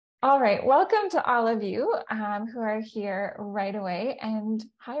All right, welcome to all of you who are here right away. And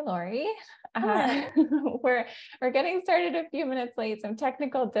hi, Lori. Hello. Uh, we're getting started a few minutes late, some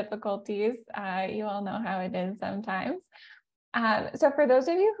technical difficulties. You all know how it is sometimes. So for those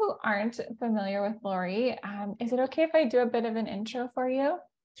of you who aren't familiar with Lori, is it okay if I do a bit of an intro for you?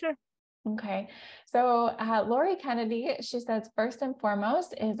 Sure. Okay, so Lori Kennedy, she says, first and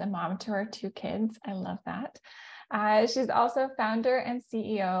foremost, is a mom to her two kids. I love that. She's also founder and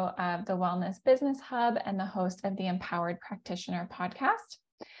CEO of the Wellness Business Hub and the host of the Empowered Practitioner podcast.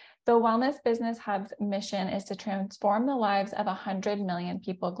 The Wellness Business Hub's mission is to transform the lives of 100 million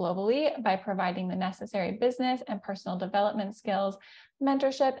people globally by providing the necessary business and personal development skills,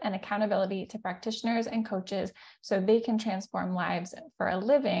 mentorship, and accountability to practitioners and coaches so they can transform lives for a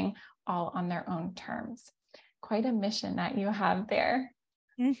living, all on their own terms. Quite a mission that you have there.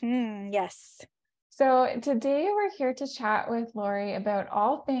 Yes. So today we're here to chat with Lori about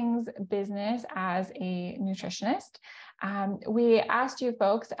all things business as a nutritionist. We asked you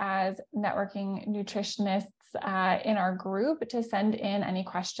folks as networking nutritionists in our group to send in any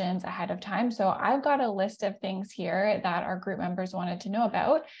questions ahead of time. So I've got a list of things here that our group members wanted to know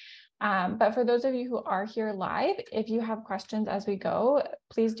about. But for those of you who are here live, if you have questions as we go,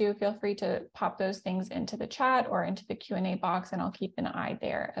 please do feel free to pop those things into the chat or into the Q&A box, and I'll keep an eye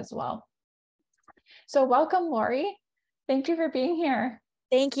there as well. So welcome, Lori. Thank you for being here.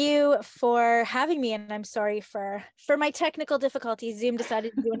 Thank you for having me, and I'm sorry for my technical difficulties. Zoom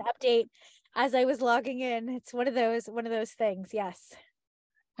decided to do an update as I was logging in. It's one of those things. Yes.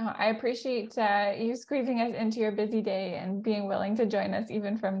 I appreciate you squeezing us into your busy day and being willing to join us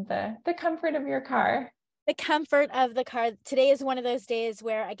even from the comfort of your car. The comfort of the car. Today is one of those days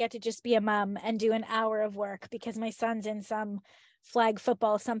where I get to just be a mom and do an hour of work because my son's in some flag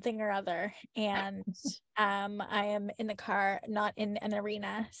football something or other, and I am in the car, not in an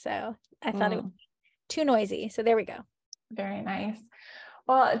arena, so I thought it was too noisy, so there we go. Very nice.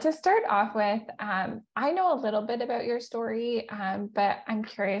 Well, to start off with, I know a little bit about your story, but I'm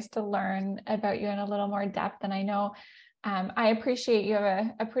curious to learn about you in a little more depth. And I know I appreciate you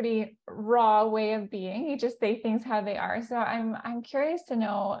have a pretty raw way of being. You just say things how they are. So I'm curious to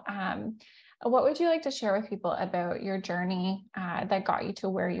know, what would you like to share with people about your journey that got you to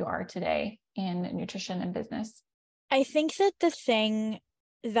where you are today in nutrition and business? I think that the thing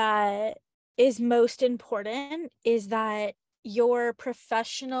that is most important is that your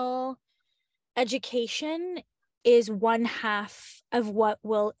professional education is one half of what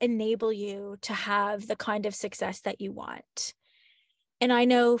will enable you to have the kind of success that you want. And I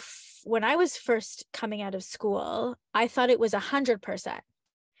know when I was first coming out of school, I thought it was 100%.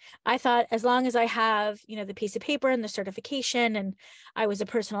 I thought as long as I have, the piece of paper and the certification, and I was a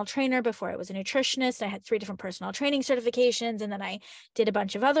personal trainer before I was a nutritionist. I had 3 different personal training certifications. And then I did a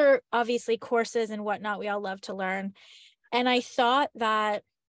bunch of other, obviously, courses and whatnot. We all love to learn. And I thought that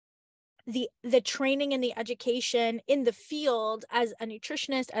the training and the education in the field as a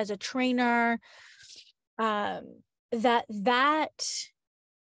nutritionist, as a trainer, that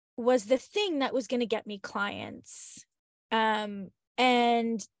was the thing that was going to get me clients. And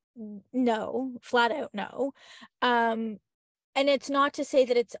no, flat out no. And it's not to say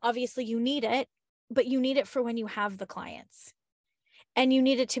that it's obviously you need it, but you need it for when you have the clients. And you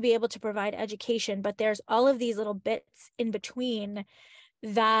need it to be able to provide education. But there's all of these little bits in between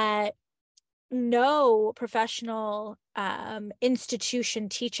that no professional institution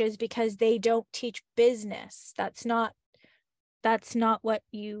teaches, because they don't teach business. That's not what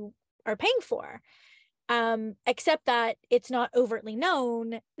you are paying for. Except that it's not overtly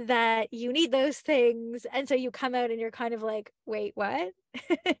known that you need those things. And so you come out and you're kind of like, wait, what?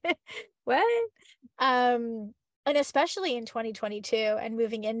 What? And especially in 2022 and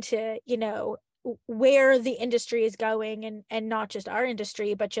moving into, where the industry is going, and not just our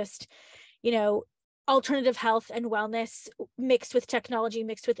industry, but just, alternative health and wellness mixed with technology,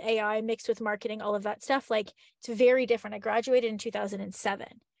 mixed with AI, mixed with marketing, all of that stuff. Like, it's very different. I graduated in 2007.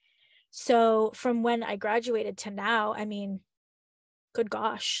 So from when I graduated to now, I mean, good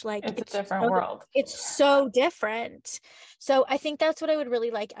gosh, like It's a different world. It's so different. So I think that's what I would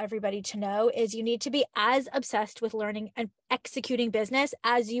really like everybody to know is you need to be as obsessed with learning and executing business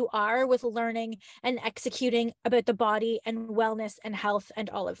as you are with learning and executing about the body and wellness and health and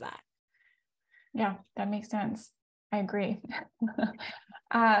all of that. Yeah, that makes sense. I agree.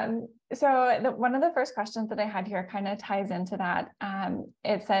 So one of the first questions that I had here kind of ties into that.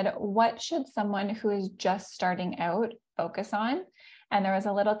 It said, what should someone who is just starting out focus on? And there was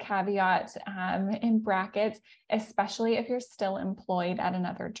a little caveat in brackets, especially if you're still employed at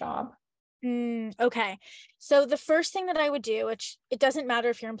another job. Okay. So the first thing that I would do, which it doesn't matter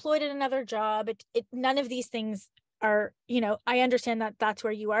if you're employed at another job, none of these things are, I understand that that's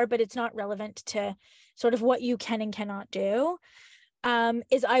where you are, but it's not relevant to sort of what you can and cannot do.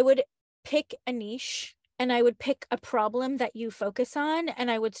 Is I would pick a niche and I would pick a problem that you focus on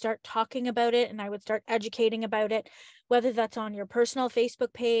and I would start talking about it and I would start educating about it, whether that's on your personal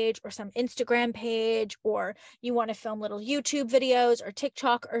Facebook page or some Instagram page, or you want to film little YouTube videos or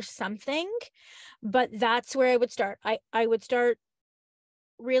TikTok or something. But that's where I would start. I would start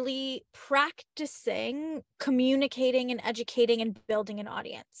really practicing communicating and educating and building an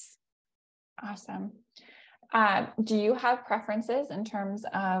audience. Awesome. Do you have preferences in terms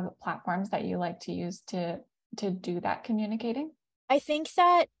of platforms that you like to use to do that communicating? I think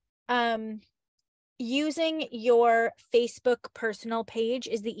that using your Facebook personal page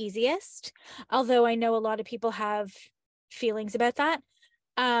is the easiest, although I know a lot of people have feelings about that.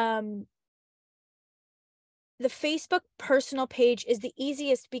 The Facebook personal page is the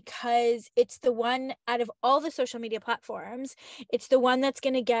easiest because it's the one out of all the social media platforms, it's the one that's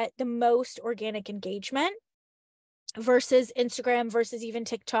going to get the most organic engagement versus Instagram, versus even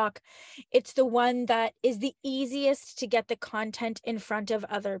TikTok. It's the one that is the easiest to get the content in front of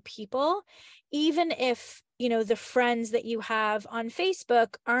other people, even if the friends that you have on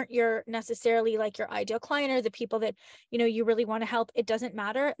Facebook aren't your necessarily like your ideal client or the people that you really want to help. It doesn't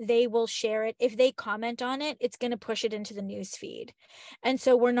matter. They will share it. If they comment on it, it's going to push it into the news feed. And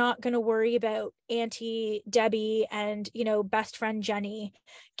so we're not going to worry about Auntie Debbie and best friend Jenny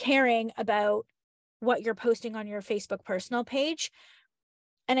caring about what you're posting on your Facebook personal page.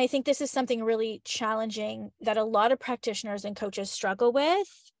 And I think this is something really challenging that a lot of practitioners and coaches struggle with.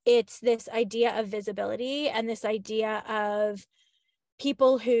 It's this idea of visibility and this idea of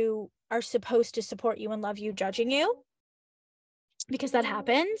people who are supposed to support you and love you judging you, because that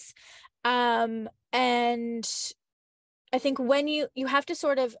happens. And I think when you have to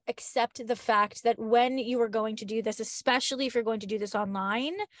sort of accept the fact that when you are going to do this, especially if you're going to do this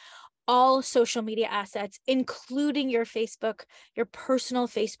online, all social media assets, including your Facebook, your personal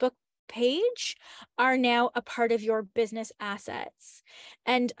Facebook page, are now a part of your business assets.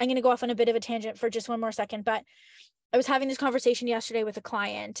 And I'm going to go off on a bit of a tangent for just one more second, but I was having this conversation yesterday with a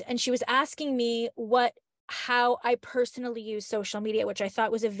client and she was asking me how I personally use social media, which I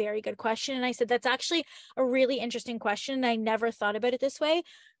thought was a very good question. And I said, that's actually a really interesting question. And I never thought about it this way.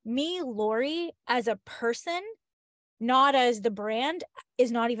 Me, Lori, as a person, not as the brand,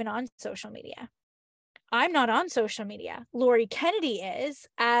 is not even on social media. I'm not on social media. Lori Kennedy is,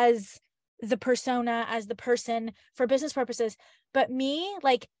 as the persona, as the person for business purposes. But me,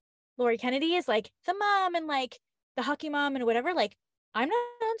 like Lori Kennedy is like the mom and like the hockey mom and whatever. Like I'm not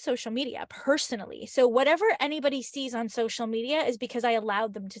on social media personally. So whatever anybody sees on social media is because I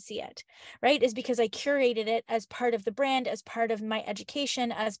allowed them to see it, right? Is because I curated it as part of the brand, as part of my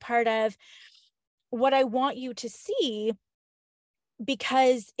education, as part of what I want you to see,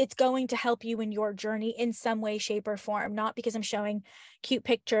 because it's going to help you in your journey in some way, shape, or form, not because I'm showing cute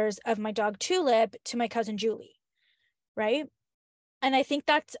pictures of my dog Tulip to my cousin Julie, right? And I think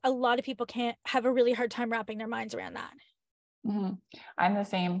that's a lot of people can't have a really hard time wrapping their minds around that. Mm-hmm. I'm the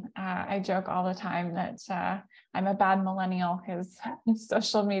same. I joke all the time that I'm a bad millennial because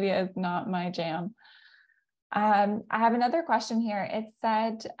social media is not my jam. I have another question here. It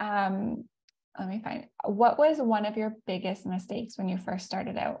said, let me find, what was one of your biggest mistakes when you first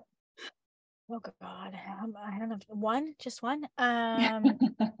started out? Oh God, I don't know. Just one. I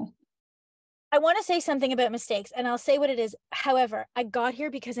want to say something about mistakes and I'll say what it is. However, I got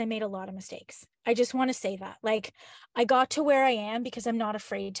here because I made a lot of mistakes. I just want to say that. Like, I got to where I am because I'm not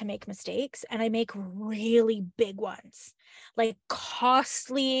afraid to make mistakes, and I make really big ones, like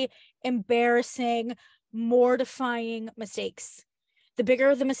costly, embarrassing, mortifying mistakes. The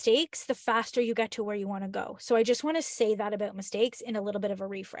bigger the mistakes, the faster you get to where you want to go. So I just want to say that about mistakes in a little bit of a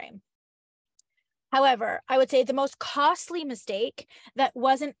reframe. However, I would say the most costly mistake that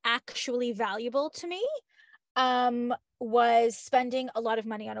wasn't actually valuable to me was spending a lot of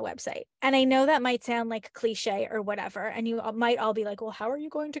money on a website. And I know that might sound like cliche or whatever, and you might all be like, well, how are you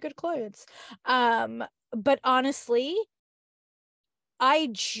going to get clients? But honestly, I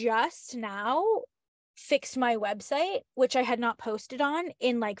just now fixed my website, which I had not posted on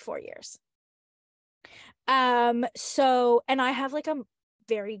in like 4 years. So, and I have like a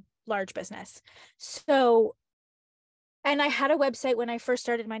very large business. So, and I had a website when I first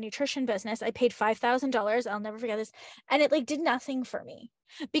started my nutrition business. I paid $5,000. I'll never forget this. And it like did nothing for me,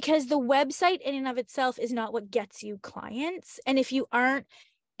 because the website in and of itself is not what gets you clients. And if you aren't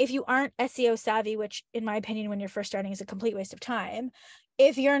SEO savvy, which in my opinion, when you're first starting is a complete waste of time,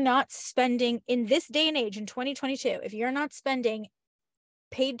 if you're not spending in this day and age in 2022, if you're not spending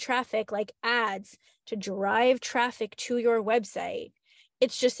paid traffic like ads to drive traffic to your website,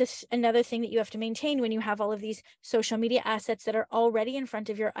 it's just another thing that you have to maintain when you have all of these social media assets that are already in front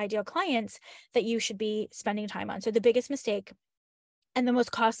of your ideal clients that you should be spending time on. So the biggest mistake and the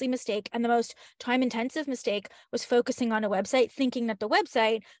most costly mistake and the most time intensive mistake was focusing on a website, thinking that the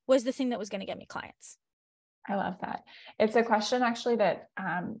website was the thing that was going to get me clients. I love that. It's a question actually that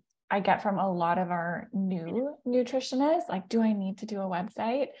I get from a lot of our new nutritionists. Like, do I need to do a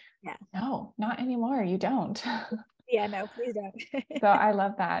website? Yeah. No, not anymore. You don't. Yeah, no, please don't. So I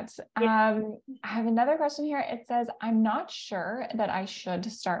love that. Yeah. I have another question here. It says, I'm not sure that I should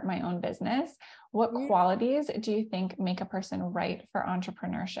start my own business. What qualities do you think make a person right for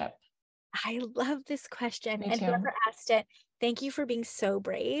entrepreneurship? I love this question. Me And too. whoever asked it, thank you for being so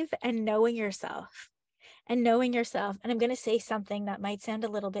brave and knowing yourself. And knowing yourself. And I'm going to say something that might sound a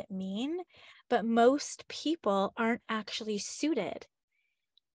little bit mean, but most people aren't actually suited.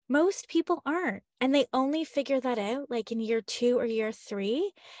 Most people aren't. And they only figure that out like in year 2 or year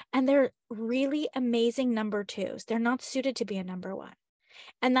 3. And they're really amazing number 2s. They're not suited to be a number 1.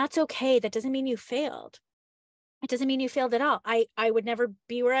 And that's okay. That doesn't mean you failed. It doesn't mean you failed at all. I would never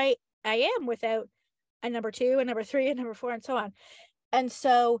be where I am without a number 2, a number 3, a number 4, and so on. And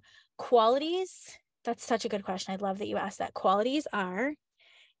so qualities, that's such a good question. I love that you asked that. Qualities are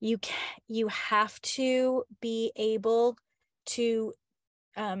you have to be able to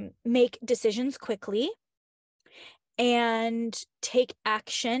make decisions quickly and take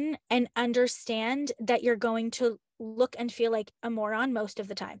action and understand that you're going to look and feel like a moron most of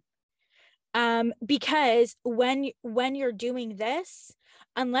the time. Because when you're doing this,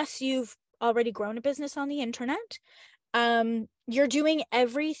 unless you've already grown a business on the internet, you're doing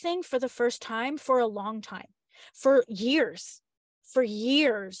everything for the first time for a long time, for years,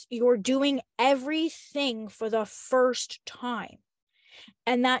 you're doing everything for the first time.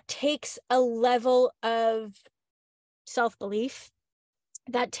 And that takes a level of self-belief.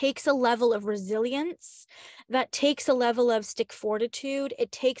 That takes a level of resilience. That takes a level of stick fortitude.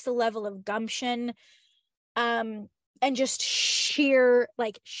 It takes a level of gumption, and just sheer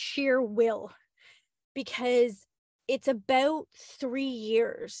will, because it's about 3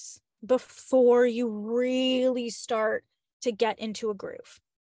 years before you really start to get into a groove.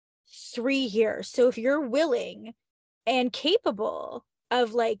 3 years. So if you're willing and capable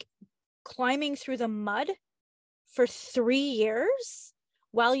of like climbing through the mud for 3 years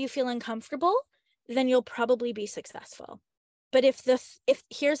while you feel uncomfortable, then you'll probably be successful. But if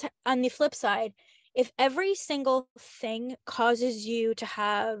here's on the flip side, if every single thing causes you to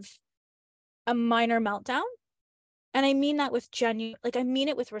have a minor meltdown, and I mean that with I mean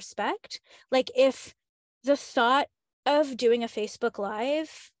it with respect. Like if the thought of doing a Facebook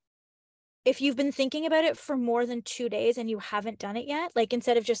Live, if you've been thinking about it for more than 2 days and you haven't done it yet, like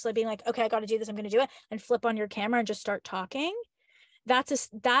instead of just being like, okay, I got to do this, I'm going to do it, and flip on your camera and just start talking, that's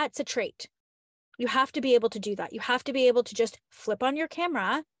a trait. You have to be able to do that. You have to be able to just flip on your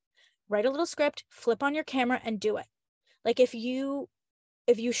camera, write a little script, flip on your camera and do it. Like if you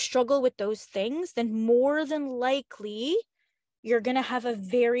struggle with those things, then more than likely you're going to have a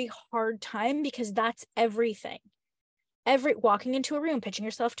very hard time, because that's everything. Walking into a room, pitching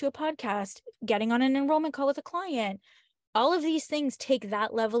yourself to a podcast, getting on an enrollment call with a client, all of these things take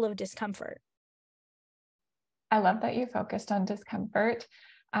that level of discomfort. I love that you focused on discomfort.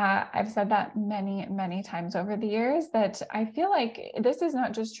 I've said that many, many times over the years, that I feel like this is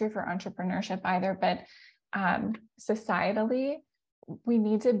not just true for entrepreneurship either, but societally, we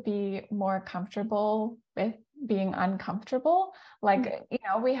need to be more comfortable with being uncomfortable. Like,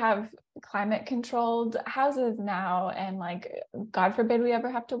 we have climate controlled houses now, and like, God forbid we ever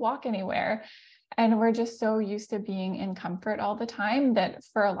have to walk anywhere. And we're just so used to being in comfort all the time that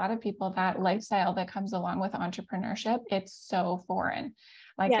for a lot of people, that lifestyle that comes along with entrepreneurship, it's so foreign.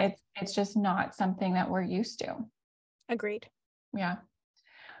 Like it's just not something that we're used to. Agreed. Yeah.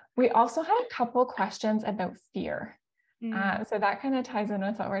 We also had a couple questions about fear. So that kind of ties in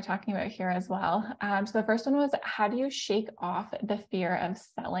with what we're talking about here as well. So the first one was, how do you shake off the fear of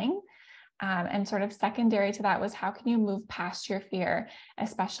selling? And sort of secondary to that was, how can you move past your fear,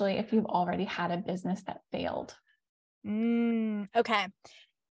 especially if you've already had a business that failed? Okay.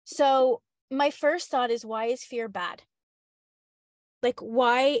 So my first thought is, why is fear bad? Like,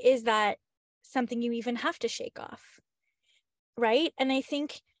 why is that something you even have to shake off? Right? And I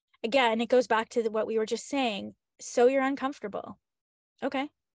think, again, it goes back to what we were just saying. So you're uncomfortable. Okay.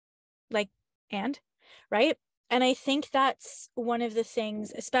 Like, and right. And I think that's one of the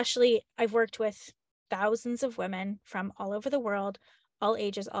things, especially I've worked with thousands of women from all over the world, all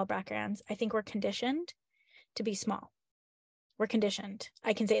ages, all backgrounds, I think we're conditioned to be small. We're conditioned.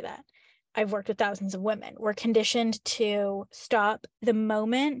 I can say that. I've worked with thousands of women. We're conditioned to stop the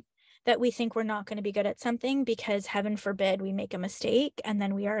moment that we think we're not going to be good at something, because heaven forbid we make a mistake and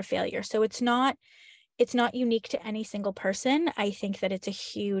then we are a failure. So it's not unique to any single person. I think that it's a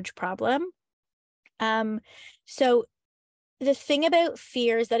huge problem. So the thing about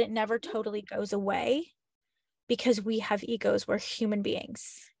fear is that it never totally goes away, because we have egos. We're human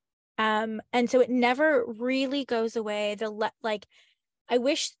beings. And so it never really goes away.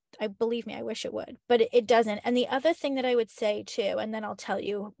 Believe me, I wish it would, but it doesn't. And the other thing that I would say too, and then I'll tell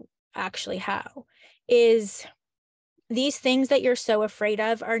you actually how, is these things that you're so afraid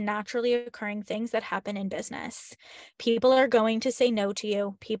of are naturally occurring things that happen in business. People are going to say no to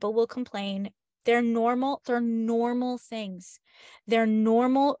you. People will complain. They're normal things. They're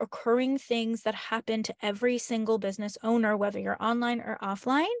normal occurring things that happen to every single business owner, whether you're online or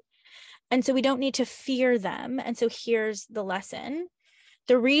offline. And so we don't need to fear them. And so here's the lesson.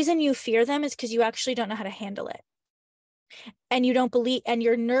 The reason you fear them is because you actually don't know how to handle it. And you don't believe, and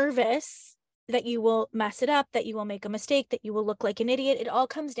you're nervous that you will mess it up, that you will make a mistake, that you will look like an idiot. It all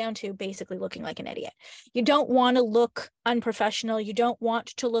comes down to basically looking like an idiot. You don't want to look unprofessional. You don't want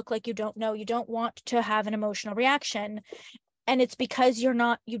to look like you don't know. You don't want to have an emotional reaction. And it's because you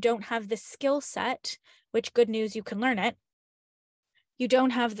don't have the skill set, which, good news, you can learn it. You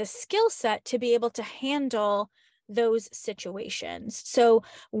don't have the skill set to be able to handle those situations. So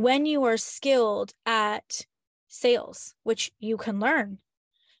when you are skilled at sales, which you can learn,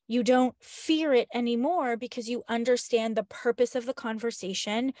 you don't fear it anymore, because you understand the purpose of the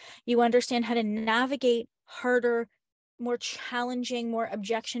conversation. You understand how to navigate harder, more challenging, more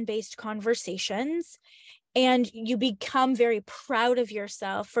objection-based conversations. And you become very proud of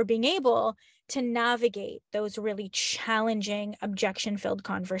yourself for being able to navigate those really challenging, objection-filled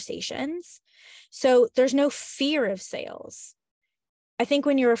conversations. So there's no fear of sales. I think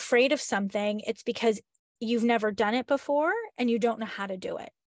when you're afraid of something, it's because you've never done it before and you don't know how to do it.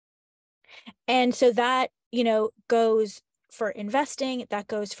 And so that, goes for investing, that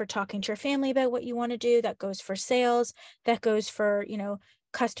goes for talking to your family about what you want to do, that goes for sales, that goes for,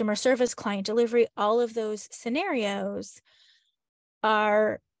 customer service, client delivery. All of those scenarios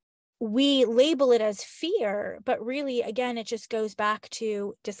we label it as fear, but really, again, it just goes back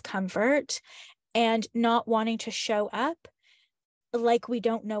to discomfort and not wanting to show up like we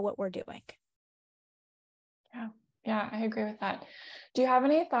don't know what we're doing. Yeah, I agree with that. Do you have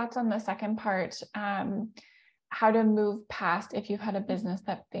any thoughts on the second part? How to move past if you've had a business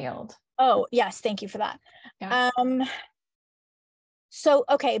that failed? Oh, yes. Thank you for that. Yeah. So,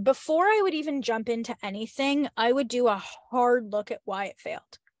 okay, before I would even jump into anything, I would do a hard look at why it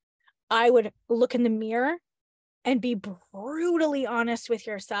failed. I would look in the mirror and be brutally honest with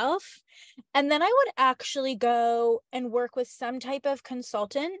yourself. And then I would actually go and work with some type of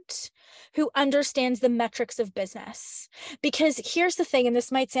consultant who understands the metrics of business. Because here's the thing, and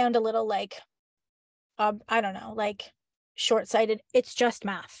this might sound a little like, I don't know, like short-sighted. It's just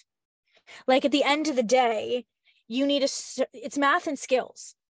math. Like at the end of the day, it's math and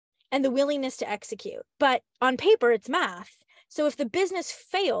skills and the willingness to execute. But on paper, it's math. So if the business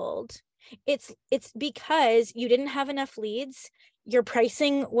failed, it's because you didn't have enough leads, your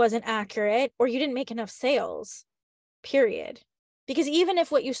pricing wasn't accurate, or you didn't make enough sales, period. Because even if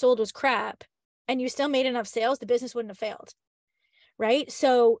what you sold was crap and you still made enough sales, the business wouldn't have failed, right?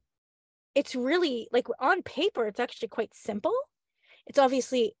 So it's really, like, on paper, it's actually quite simple. It's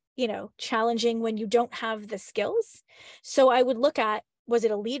obviously, challenging when you don't have the skills. So I would look at, was it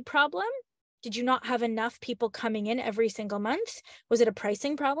a lead problem? Did you not have enough people coming in every single month? Was it a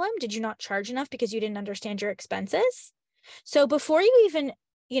pricing problem? Did you not charge enough because you didn't understand your expenses? So before you even,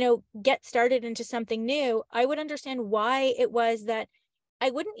 get started into something new, I would understand why it was that,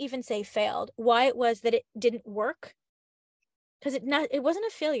 I wouldn't even say failed, why it was that it didn't work. Because it wasn't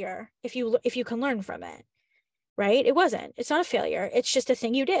a failure if you can learn from it, right? It's not a failure. It's just a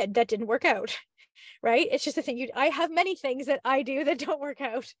thing you did that didn't work out. Right? It's just a thing I have many things that I do that don't work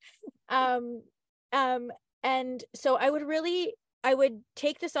out. And so I would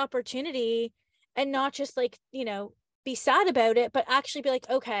take this opportunity and not just be sad about it, but actually be like,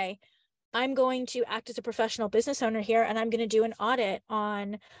 okay, I'm going to act as a professional business owner here, and I'm going to do an audit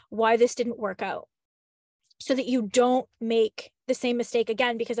on why this didn't work out, so that you don't make the same mistake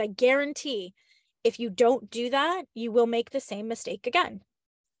again, because I guarantee if you don't do that, you will make the same mistake again.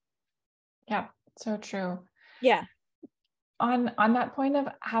 Yeah, so true. Yeah. On that point of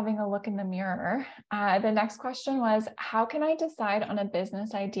having a look in the mirror, the next question was, how can I decide on a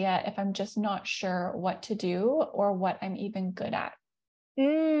business idea if I'm just not sure what to do or what I'm even good at?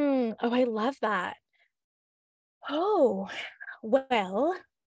 Oh, I love that. Oh, well,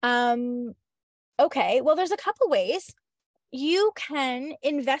 um, okay. Well, there's a couple ways. You can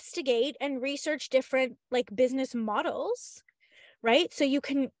investigate and research different like business models, right? So you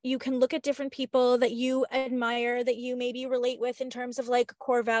can look at different people that you admire, that you maybe relate with in terms of like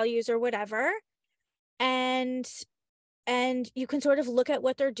core values or whatever. And you can sort of look at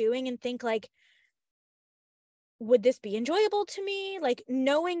what they're doing and think like, would this be enjoyable to me? Like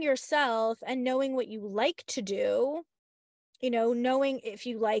knowing yourself and knowing what you like to do, knowing if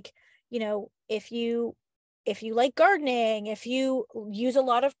you like, if you like gardening, if you use a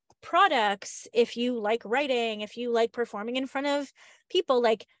lot of products, if you like writing, if you like performing in front of people,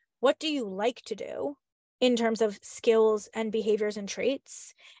 like what do you like to do in terms of skills and behaviors and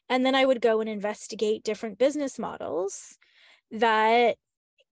traits? And then I would go and investigate different business models that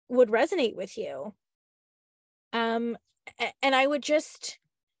would resonate with you. Um, and I would just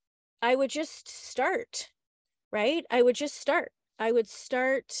start, right? I would just start. I would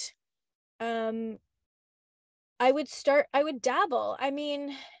start, um, I would dabble. I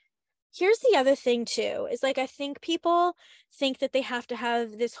mean, here's the other thing too, is like I think people think that they have to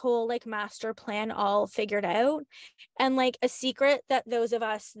have this whole like master plan all figured out. And like a secret that those of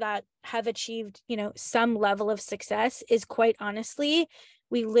us that have achieved, some level of success is quite honestly,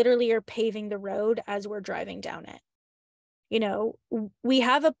 we literally are paving the road as we're driving down it.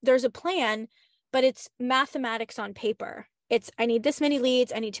 There's a plan, but it's mathematics on paper. It's, I need this many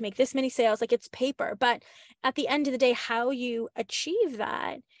leads, I need to make this many sales, like it's paper. But at the end of the day, how you achieve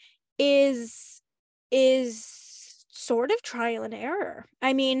that is sort of trial and error.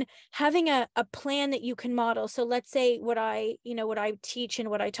 I mean, having a plan that you can model. So let's say what I teach and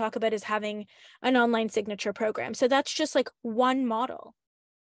what I talk about is having an online signature program. So that's just like one model.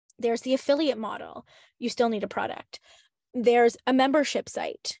 There's the affiliate model. You still need a product. There's a membership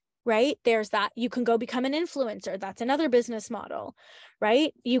site, right? There's that. You can go become an influencer. That's another business model,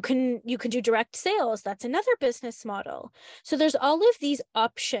 right? You can do direct sales. That's another business model. So there's all of these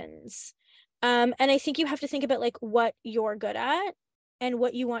options. And I think you have to think about like what you're good at and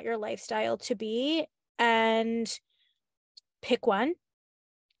what you want your lifestyle to be, and pick one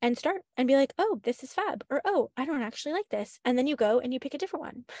and start and be like, oh, this is fab, or oh, I don't actually like this. And then you go and you pick a different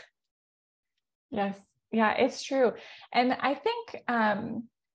one. Yes. Yeah, it's true. And I think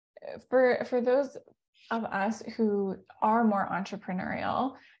for those of us who are more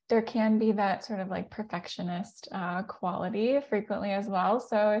entrepreneurial, there can be that sort of like perfectionist quality frequently as well.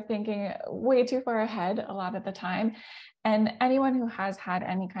 So thinking way too far ahead a lot of the time. And anyone who has had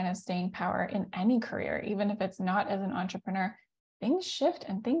any kind of staying power in any career, even if it's not as an entrepreneur, things shift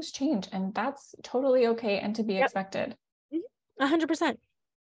and things change, and that's totally okay and to be Yep. expected. 100%.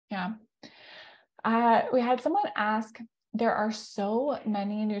 Yeah. We had someone ask, there are so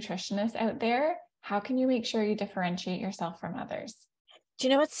many nutritionists out there. How can you make sure you differentiate yourself from others? Do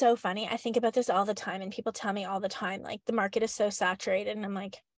you know what's so funny? I think about this all the time, and people tell me all the time, like, the market is so saturated. And I'm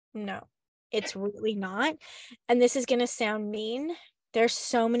like, no, it's really not. And this is going to sound mean. There's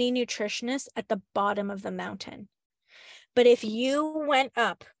so many nutritionists at the bottom of the mountain. But if you went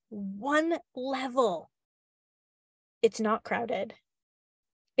up one level, it's not crowded.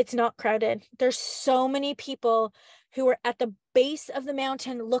 It's not crowded. There's so many people who are at the base of the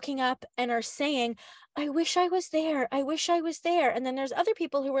mountain looking up and are saying, I wish I was there. I wish I was there. And then there's other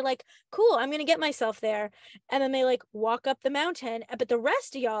people who were like, cool, I'm going to get myself there. And then they like walk up the mountain. But the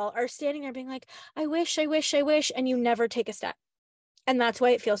rest of y'all are standing there being like, I wish, I wish, I wish. And you never take a step. And that's why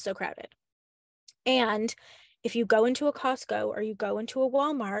it feels so crowded. And if you go into a Costco, or you go into a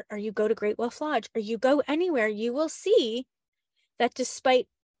Walmart, or you go to Great Wolf Lodge, or you go anywhere, you will see that despite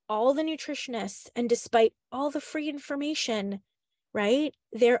all the nutritionists and despite all the free information, right,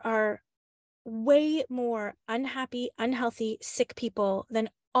 there are way more unhappy, unhealthy, sick people than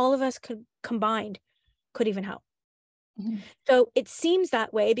all of us combined could even help. Mm-hmm. So it seems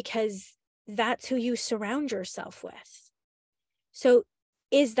that way because that's who you surround yourself with. So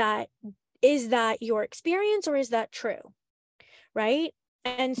is that your experience, or is that true? Right?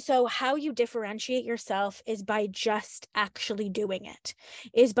 And so how you differentiate yourself is by just actually doing it,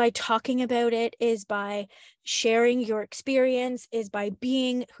 is by talking about it, is by sharing your experience, is by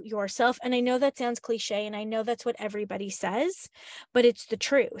being yourself. And I know that sounds cliche, and I know that's what everybody says, but it's the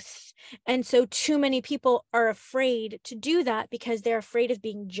truth. And so too many people are afraid to do that because they're afraid of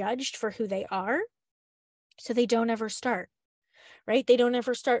being judged for who they are. So they don't ever start, right? They don't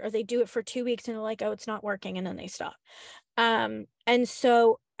ever start, or they do it for 2 weeks and they're like, oh, it's not working. And then they stop. And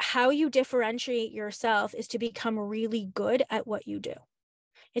so how you differentiate yourself is to become really good at what you do.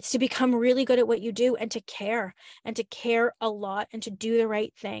 It's to become really good at what you do and to care a lot and to do the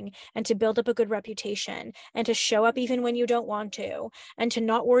right thing and to build up a good reputation and to show up even when you don't want to and to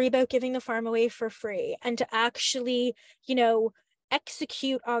not worry about giving the farm away for free and to actually,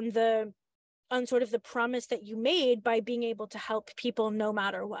 execute on sort of the promise that you made by being able to help people no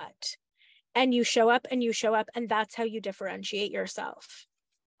matter what. And you show up and you show up, and that's how you differentiate yourself.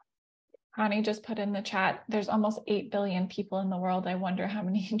 Connie just put in the chat, there's almost 8 billion people in the world. I wonder how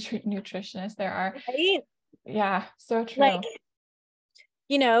many nutritionists there are. Right? Yeah, so true.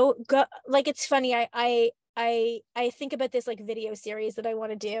 It's funny. I think about this like video series that I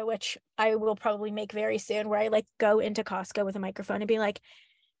want to do, which I will probably make very soon, where I like go into Costco with a microphone and be like,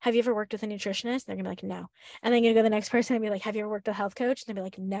 have you ever worked with a nutritionist? And they're gonna be like, no. And then I'm gonna go to the next person and be like, have you ever worked with a health coach? And they'll be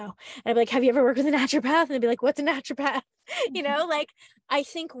like, no. And I'll be like, have you ever worked with a naturopath? And they'll be like, what's a naturopath? I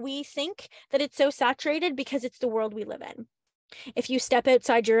think we think that it's so saturated because it's the world we live in. If you step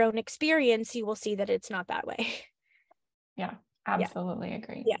outside your own experience, you will see that it's not that way. Yeah, absolutely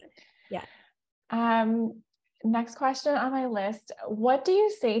agree. Yeah. Next question on my list. What do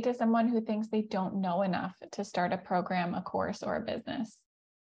you say to someone who thinks they don't know enough to start a program, a course, or a business?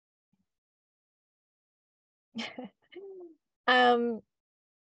 I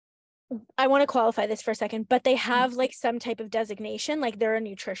want to qualify this for a second, but they have like some type of designation, like they're a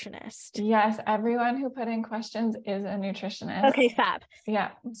nutritionist. Yes, everyone who put in questions is a nutritionist. Okay, fab.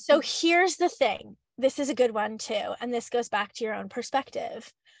 Yeah. So here's the thing. This is a good one too. And this goes back to your own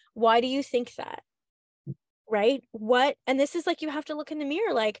perspective. Why do you think that? Right? And this is like, you have to look in the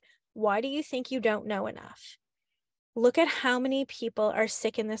mirror, like, why do you think you don't know enough? Look at how many people are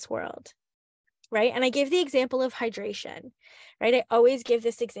sick in this world. Right? And I give the example of hydration, right? I always give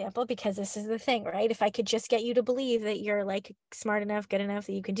this example because this is the thing, right? If I could just get you to believe that you're like smart enough, good enough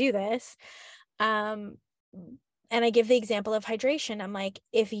that you can do this. And I give the example of hydration. I'm like,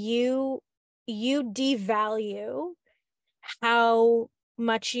 if you devalue how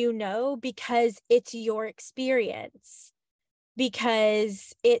much you know because it's your experience,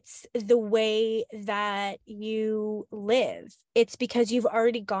 because it's the way that you live. It's because you've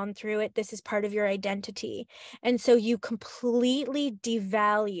already gone through it. This is part of your identity. And so you completely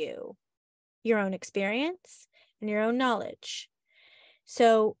devalue your own experience and your own knowledge.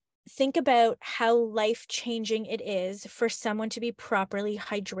 So think about how life-changing it is for someone to be properly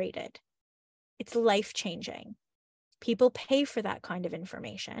hydrated. It's life-changing. People pay for that kind of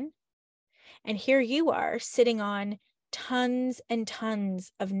information. And here you are sitting on tons and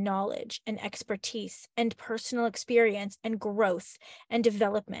tons of knowledge and expertise and personal experience and growth and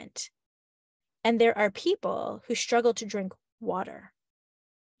development. And there are people who struggle to drink water.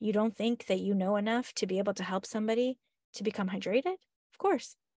 You don't think that you know enough to be able to help somebody to become hydrated? Of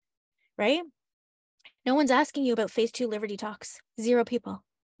course, right? No one's asking you about phase 2 liver detox. 0 people.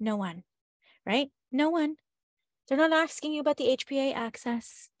 No one, right? No one. They're not asking you about the HPA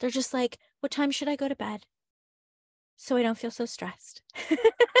access. They're just like, what time should I go to bed so I don't feel so stressed?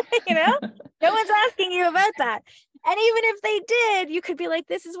 No one's asking you about that. And even if they did, you could be like,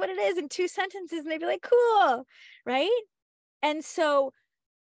 this is what it is in 2 sentences. And they'd be like, cool. Right? And so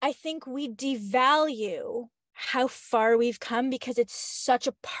I think we devalue how far we've come because it's such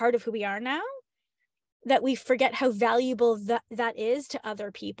a part of who we are now that we forget how valuable that is to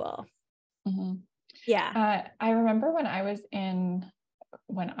other people. Mm-hmm. Yeah. I remember when I was in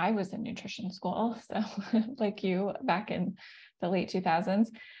nutrition school, so like you back in the late 2000s,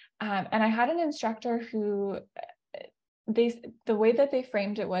 and I had an instructor who the way that they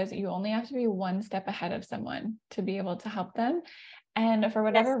framed it was you only have to be one step ahead of someone to be able to help them. And for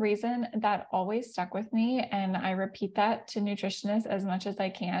whatever reason, that always stuck with me. And I repeat that to nutritionists as much as I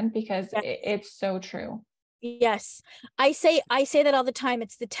can because it's so true. Yes. I say that all the time.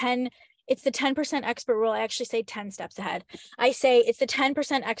 It's the 10% expert rule. I actually say 10 steps ahead. I say it's the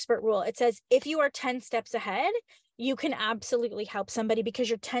 10% expert rule. It says if you are 10 steps ahead, you can absolutely help somebody because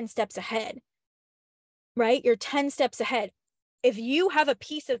you're 10 steps ahead, right? You're 10 steps ahead. If you have a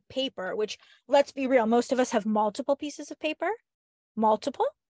piece of paper, which let's be real, most of us have multiple pieces of paper,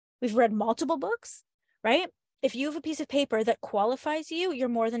 we've read multiple books, right? If you have a piece of paper that qualifies you, you're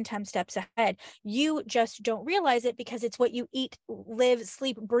more than 10 steps ahead. You just don't realize it because it's what you eat, live,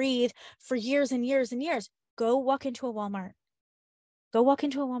 sleep, breathe for years and years and years. Go walk into a Walmart.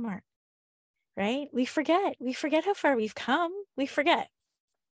 Right? We forget how far we've come. We forget.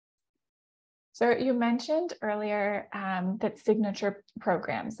 So you mentioned earlier that signature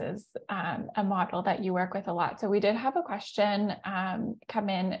programs is a model that you work with a lot. So we did have a question come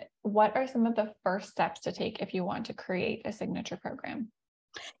in. What are some of the first steps to take if you want to create a signature program?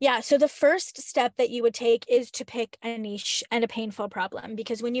 Yeah. So the first step that you would take is to pick a niche and a painful problem,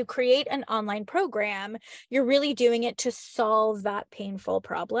 because when you create an online program, you're really doing it to solve that painful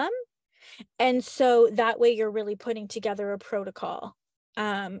problem. And so that way you're really putting together a protocol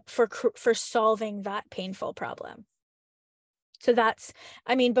for solving that painful problem. So that's,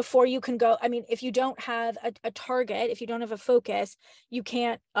 I mean, before you can go, I mean, if you don't have a target, if you don't have a focus, you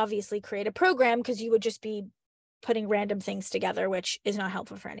can't obviously create a program, because you would just be putting random things together, which is not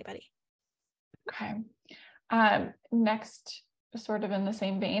helpful for anybody. Okay. Next, sort of in the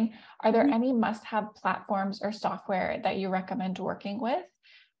same vein, are there any must-have platforms or software that you recommend working with?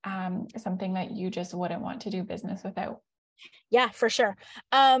 Something that you just wouldn't want to do business without? Yeah, for sure.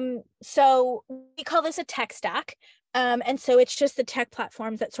 So we call this a tech stack. And so it's just the tech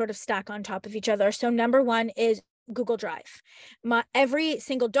platforms that sort of stack on top of each other. So number one is Google Drive. Every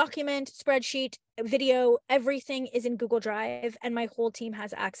single document, spreadsheet, video, everything is in Google Drive, and my whole team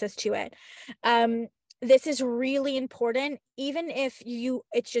has access to it. This is really important. Even if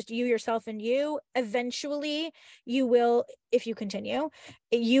it's just you, yourself, and you, eventually you will, if you continue,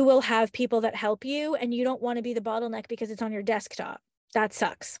 you will have people that help you, and you don't want to be the bottleneck because it's on your desktop. That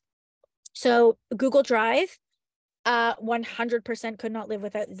sucks. So Google Drive, 100% could not live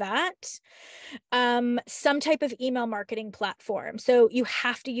without that. Some type of email marketing platform. So you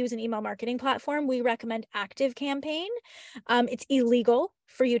have to use an email marketing platform. We recommend ActiveCampaign. It's illegal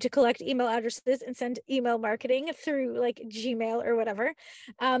for you to collect email addresses and send email marketing through like Gmail or whatever.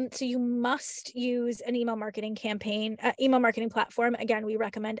 So you must use an email marketing platform. Again, we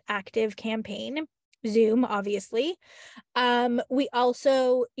recommend ActiveCampaign. Zoom, obviously. We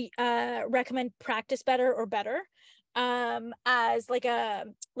also recommend Practice Better or Better as like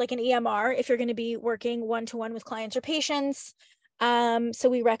an EMR if you're going to be working one-to-one with clients or patients. So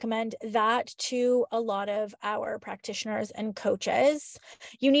we recommend that to a lot of our practitioners and coaches.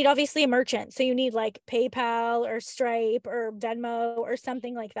 You need obviously a merchant. So you need like PayPal or Stripe or Venmo or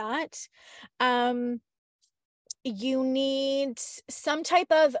something like that. You need some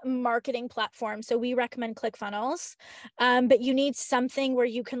type of marketing platform. So we recommend ClickFunnels, but you need something where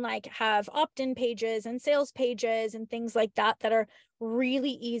you can like have opt-in pages and sales pages and things like that that are really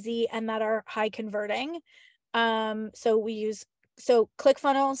easy and that are high converting. So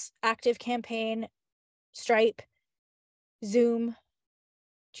ClickFunnels, ActiveCampaign, Stripe, Zoom,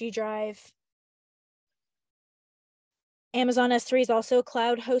 G Drive. Amazon S3 is also a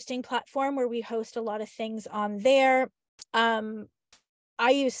cloud hosting platform where we host a lot of things on there. I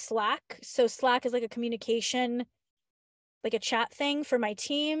use Slack. So Slack is like a communication, like a chat thing for my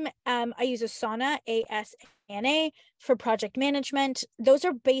team. I use Asana, ASANA, for project management. Those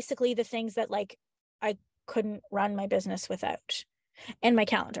are basically the things that like I couldn't run my business without. And my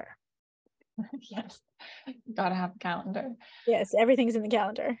calendar. Yes, gotta have a calendar. Yes, everything's in the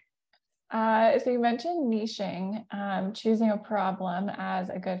calendar. So you mentioned niching, choosing a problem as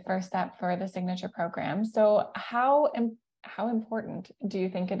a good first step for the signature program. So how important do you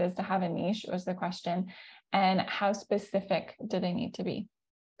think it is to have a niche was the question, and how specific do they need to be?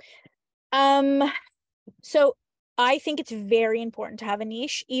 So I think it's very important to have a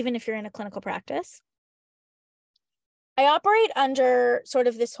niche, even if you're in a clinical practice. I operate under sort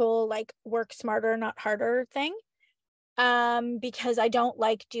of this whole like work smarter, not harder thing. Because I don't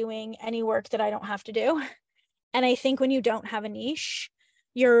like doing any work that I don't have to do. And I think when you don't have a niche,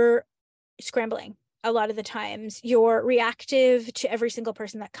 you're scrambling a lot of the times. You're reactive to every single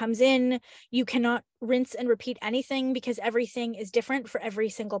person that comes in. You cannot rinse and repeat anything because everything is different for every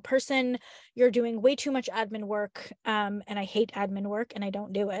single person. You're doing way too much admin work. And I hate admin work and I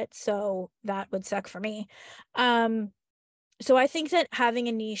don't do it. So that would suck for me. So I think that having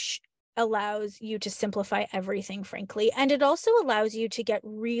a niche allows you to simplify everything, frankly. And it also allows you to get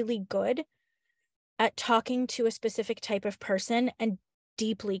really good at talking to a specific type of person and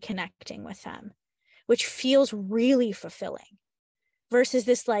deeply connecting with them, which feels really fulfilling versus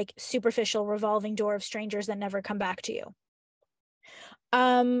this like superficial revolving door of strangers that never come back to you.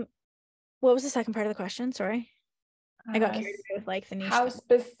 What was the second part of the question? Sorry. I got carried away with like the niche. How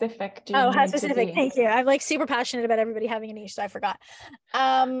specific do you how need specific? to be? Thank you. I'm like super passionate about everybody having a niche, so I forgot.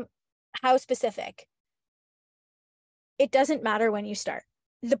 How specific? It doesn't matter when you start.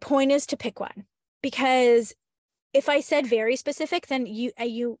 The point is to pick one, because if I said very specific, then you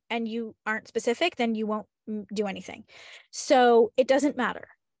aren't specific, then you won't do anything. So it doesn't matter.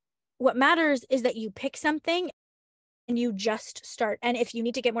 What matters is that you pick something and you just start. And if you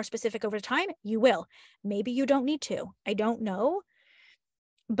need to get more specific over time, you will. Maybe you don't need to. I don't know.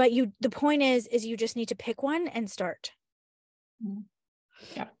 But the point is you just need to pick one and start.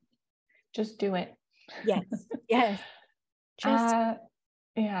 Yeah. Just do it. Yes. Yes. Just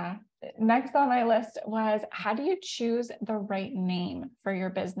Yeah. Next on my list was, how do you choose the right name for your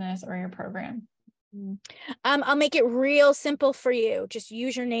business or your program? I'll make it real simple for you. Just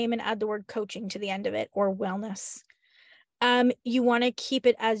use your name and add the word coaching to the end of it, or wellness. You want to keep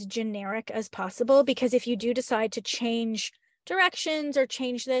it as generic as possible, because if you do decide to change directions or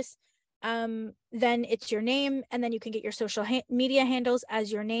change this, then it's your name, and then you can get your social media handles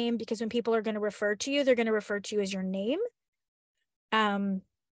as your name, because when people are going to refer to you, they're going to refer to you as your name.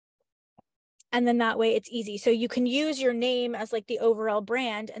 And then that way it's easy. So you can use your name as like the overall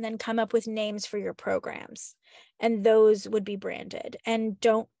brand, and then come up with names for your programs, and those would be branded. And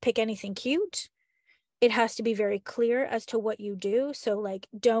don't pick anything cute. It has to be very clear as to what you do. So like,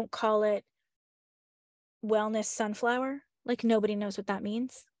 don't call it wellness sunflower. Like, nobody knows what that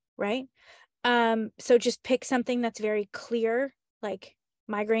means, right? So just pick something that's very clear, like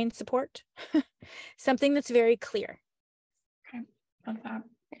migraine support, something that's very clear. Okay, love that.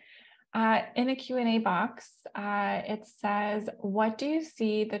 In a Q&A box, it says, what do you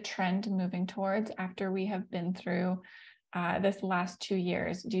see the trend moving towards after we have been through this last 2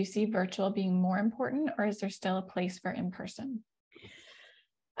 years? Do you see virtual being more important, or is there still a place for in-person?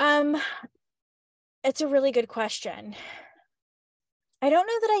 It's a really good question. I don't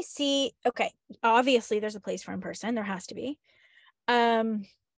know that I see, okay, obviously there's a place for in-person, there has to be. I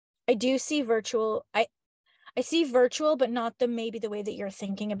do see virtual. I see virtual, but not maybe the way that you're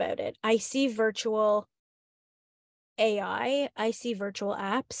thinking about it. I see virtual AI. I see virtual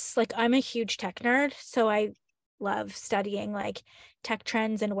apps. Like, I'm a huge tech nerd, so I love studying like tech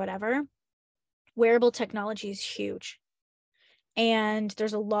trends and whatever. Wearable technology is huge, and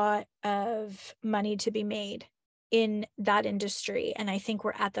there's a lot of money to be made in that industry. And I think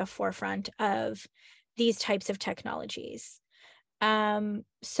we're at the forefront of these types of technologies.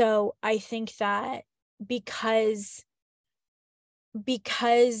 So I think that because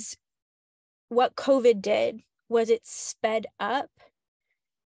what COVID did was it sped up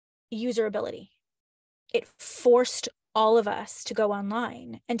userability. It forced all of us to go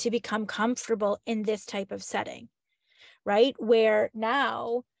online and to become comfortable in this type of setting, right? Where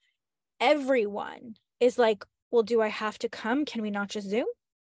now everyone is like, well, do I have to come? Can we not just Zoom?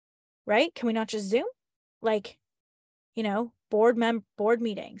 Right? Can we not just Zoom? Like, board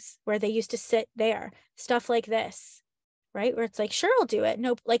meetings where they used to sit there, stuff like this, right? Where it's like, sure, I'll do it.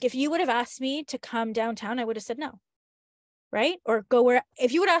 No, like, if you would have asked me to come downtown, I would have said no, right? Or go where,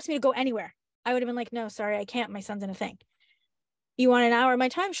 if you would ask me to go anywhere, I would have been like, no, sorry, I can't. My son's in a thing. You want an hour of my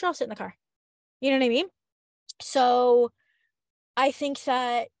time? Sure, I'll sit in the car. You know what I mean? So I think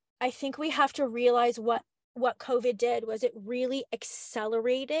we have to realize what COVID did was it really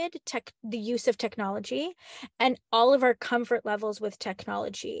accelerated the use of technology and all of our comfort levels with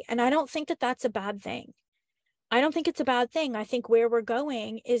technology. And I don't think that that's a bad thing. I don't think it's a bad thing. I think where we're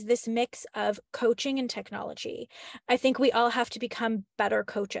going is this mix of coaching and technology. I think we all have to become better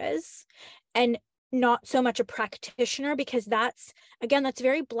coaches and not so much a practitioner, because that's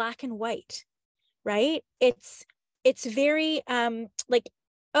very black and white, right? It's very like,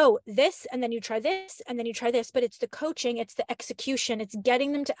 oh, this, and then you try this, and then you try this, but it's the coaching, it's the execution, it's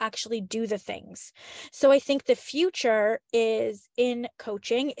getting them to actually do the things. So I think the future is in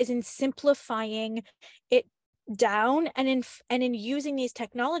coaching, is in simplifying it down, and in using these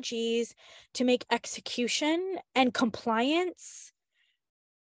technologies to make execution and compliance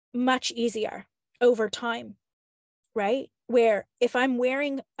much easier over time, right? Where if I'm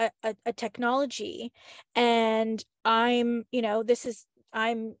wearing a technology and I'm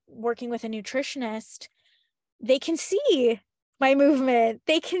working with a nutritionist, they can see my movement,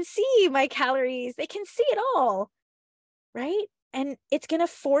 they can see my calories, they can see it all, right? And it's going to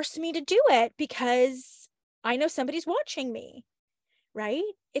force me to do it because I know somebody's watching me, right?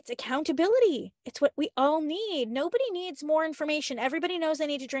 It's accountability. It's what we all need. Nobody needs more information. Everybody knows they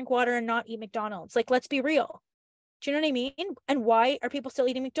need to drink water and not eat McDonald's. Like, let's be real. Do you know what I mean? And why are people still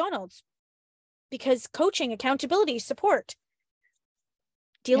eating McDonald's? Because coaching, accountability, support,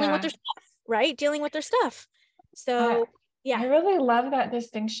 dealing with their stuff, right? Dealing with their stuff. So, yeah. I really love that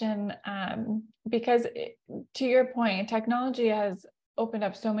distinction, because to your point, technology has opened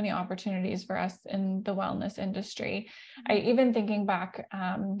up so many opportunities for us in the wellness industry. I even thinking back,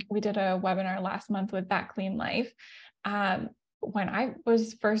 we did a webinar last month with That Clean Life. When I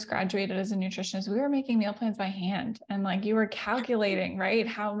was first graduated as a nutritionist, we were making meal plans by hand, and like, you were calculating, right,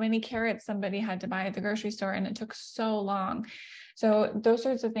 how many carrots somebody had to buy at the grocery store, and it took so long. So those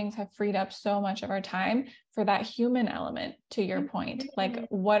sorts of things have freed up so much of our time for that human element, to your point. Like,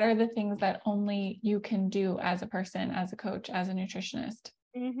 what are the things that only you can do as a person, as a coach, as a nutritionist?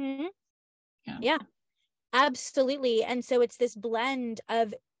 Yeah. Absolutely. And so it's this blend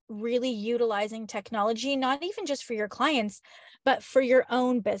of really utilizing technology, not even just for your clients, but for your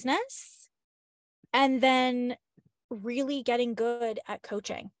own business. And then really getting good at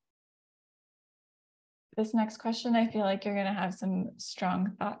coaching. This next question, I feel like you're going to have some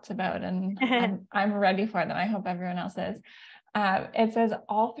strong thoughts about, and I'm ready for them. I hope everyone else is. It says,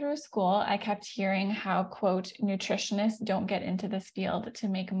 all through school, I kept hearing how, quote, nutritionists don't get into this field to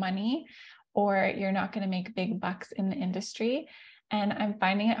make money, or you're not going to make big bucks in the industry. And I'm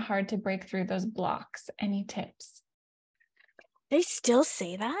finding it hard to break through those blocks. Any tips? They still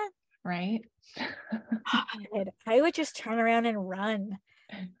say that? Right? God, I would just turn around and run.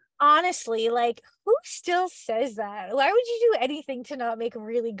 Honestly, like, who still says that? Why would you do anything to not make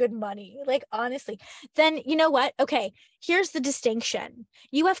really good money? Like, honestly, then you know what? Okay, here's the distinction.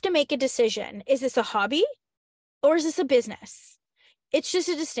 You have to make a decision. Is this a hobby or is this a business? It's just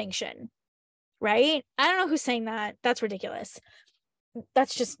a distinction, right? I don't know who's saying that. That's ridiculous.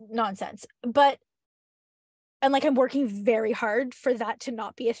 That's just nonsense. But and like, I'm working very hard for that to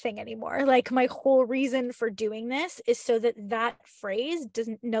not be a thing anymore. Like, my whole reason for doing this is so that that phrase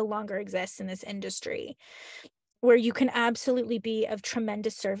doesn't no longer exist in this industry, where you can absolutely be of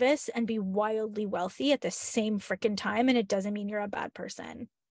tremendous service and be wildly wealthy at the same freaking time, and it doesn't mean you're a bad person.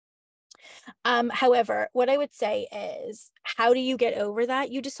 However, what I would say is, how do you get over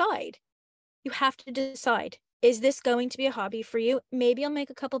that? You decide. You have to decide. Is this going to be a hobby for you? Maybe I'll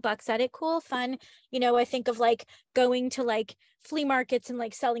make a couple bucks at it. Cool, fun. You know, I think of like going to like flea markets and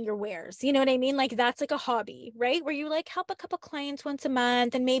like selling your wares. You know what I mean? Like, that's like a hobby, right? Where you like help a couple clients once a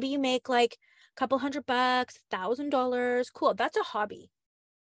month and maybe you make like a couple $100, $1,000. Cool. That's a hobby.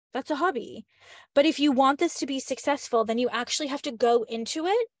 That's a hobby. But if you want this to be successful, then you actually have to go into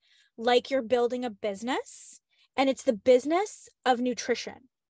it like you're building a business, and it's the business of nutrition.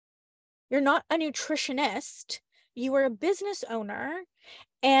 You're not a nutritionist, you are a business owner,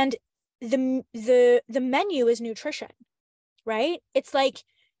 and the menu is nutrition, right? It's like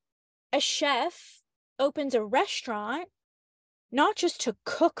a chef opens a restaurant not just to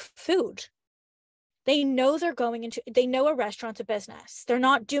cook food. They know they know a restaurant's a business. They're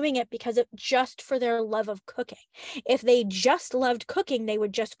not doing it because of just for their love of cooking. If they just loved cooking, they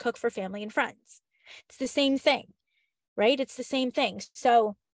would just cook for family and friends. It's the same thing, right? It's the same thing.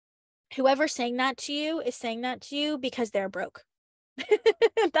 So whoever's saying that to you is saying that to you because they're broke.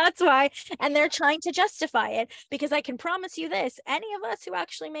 That's why. And they're trying to justify it, because I can promise you this, any of us who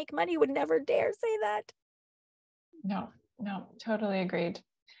actually make money would never dare say that. No, totally agreed.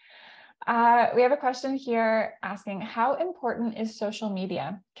 We have a question here asking, how important is social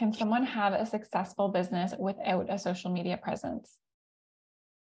media? Can someone have a successful business without a social media presence?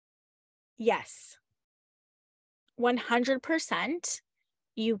 Yes. 100%.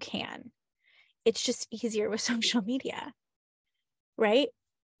 You can. It's just easier with social media, right?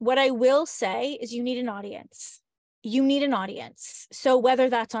 What I will say is you need an audience. You need an audience. So whether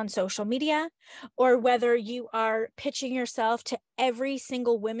that's on social media or whether you are pitching yourself to every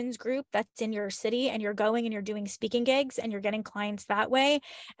single women's group that's in your city and you're going and you're doing speaking gigs and you're getting clients that way,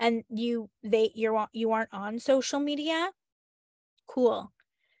 and you aren't on social media, cool.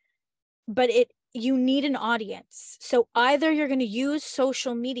 But you need an audience. So either you're going to use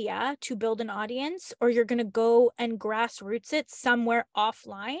social media to build an audience, or you're going to go and grassroots it somewhere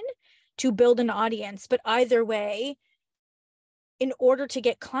offline to build an audience. But either way, in order to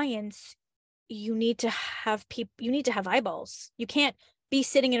get clients, you need to have eyeballs. You can't be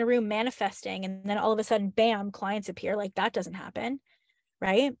sitting in a room manifesting and then all of a sudden, bam, clients appear. Like, that doesn't happen,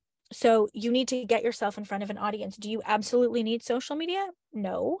 right? So you need to get yourself in front of an audience. Do you absolutely need social media?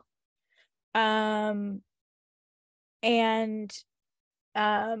 No. No.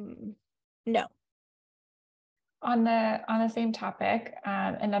 On the same topic,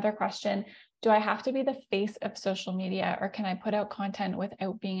 another question, do I have to be the face of social media, or can I put out content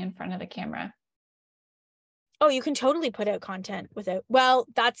without being in front of the camera? Oh, you can totally put out content without,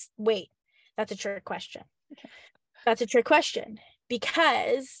 that's a trick question. Okay. That's a trick question,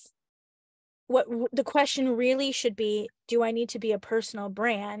 because what the question really should be, do I need to be a personal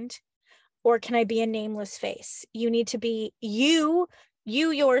brand, or can I be a nameless face? You need to be you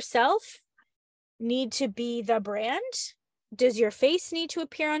yourself need to be the brand. Does your face need to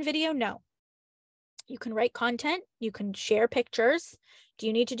appear on video? No. You can write content. You can share pictures. Do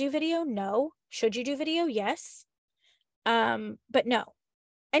you need to do video? No. Should you do video? Yes. But no.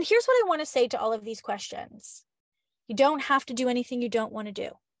 And here's what I want to say to all of these questions. You don't have to do anything you don't want to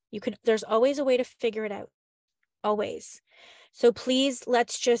do. There's always a way to figure it out. always. So please,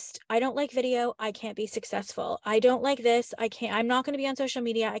 I don't like video. I can't be successful. I don't like this. I'm not going to be on social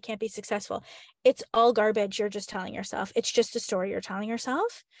media. I can't be successful. It's all garbage. You're just telling yourself. It's just a story you're telling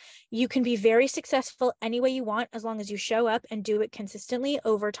yourself. You can be very successful any way you want, as long as you show up and do it consistently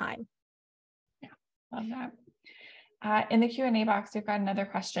over time. Yeah, love that. In the Q&A box, we've got another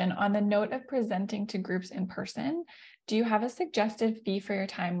question. On the note of presenting to groups in person, do you have a suggested fee for your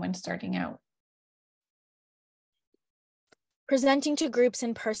time when starting out? Presenting to groups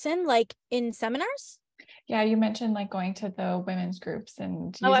in person, like in seminars? Yeah, you mentioned like going to the women's groups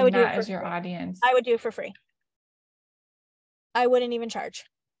and I using would do it that for as your free. audience. I would do it for free. I wouldn't even charge.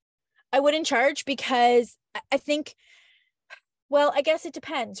 I wouldn't charge because I think, well, I guess it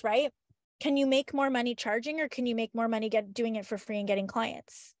depends, right? Can you make more money charging, or can you make more money doing it for free and getting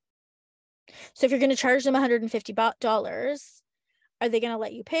clients? So if you're going to charge them $150, are they going to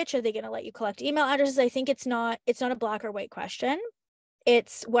let you pitch? Are they going to let you collect email addresses? I think it's not a black or white question.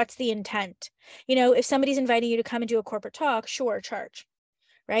 It's what's the intent? If somebody's inviting you to come and do a corporate talk, sure, charge,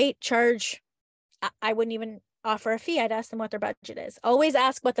 right? Charge. I wouldn't even offer a fee. I'd ask them what their budget is. Always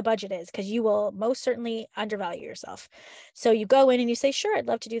ask what the budget is, because you will most certainly undervalue yourself. So you go in and you say, sure, I'd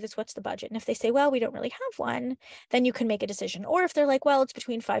love to do this. What's the budget? And if they say, well, we don't really have one, then you can make a decision. Or if they're like, well, it's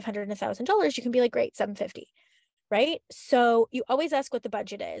between $500 and $1,000, you can be like, great, $750, right? So you always ask what the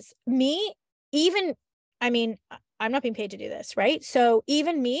budget is. I'm not being paid to do this, right? So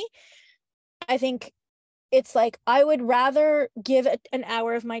even me, I think it's like, I would rather give an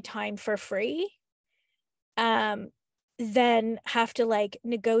hour of my time for free than have to like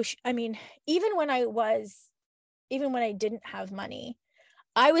negotiate. Even when I didn't have money,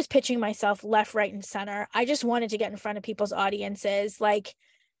 I was pitching myself left, right, and center. I just wanted to get in front of people's audiences, like,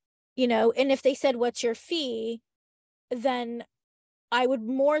 and if they said, what's your fee? Then I would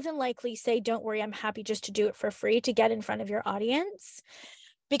more than likely say, don't worry, I'm happy just to do it for free to get in front of your audience,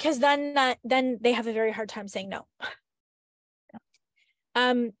 because then they have a very hard time saying no.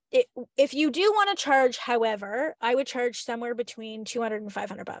 If you do want to charge, however, I would charge somewhere between $200 and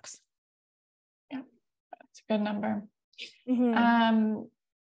 $500. Yeah, that's a good number. Mm-hmm.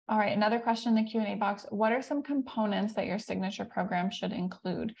 All right, another question in the Q&A box. What are some components that your signature program should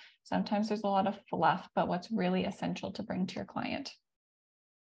include? Sometimes there's a lot of fluff, but what's really essential to bring to your client?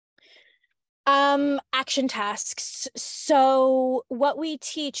 Action tasks. So what we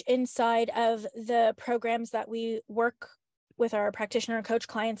teach inside of the programs that we work with our practitioner and coach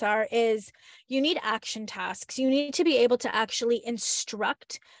clients is you need action tasks. You need to be able to actually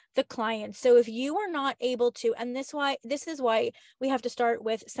instruct the client. So if you are not able to, and this is why we have to start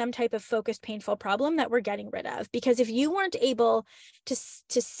with some type of focused, painful problem that we're getting rid of. Because if you weren't able to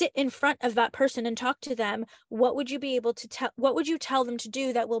sit in front of that person and talk to them, what would you tell them to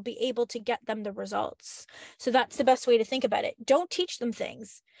do that will be able to get them the results? So that's the best way to think about it. Don't teach them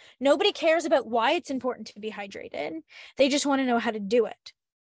things. Nobody cares about why it's important to be hydrated. They just want to know how to do it,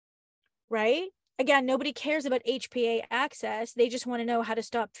 right? Again, nobody cares about HPA access. They just want to know how to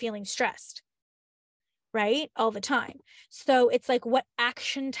stop feeling stressed, right? All the time. So it's like, what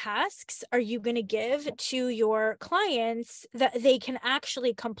action tasks are you going to give to your clients that they can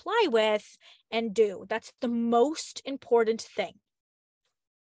actually comply with and do? That's the most important thing.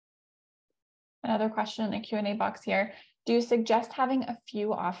 Another question in the Q&A box here. Do you suggest having a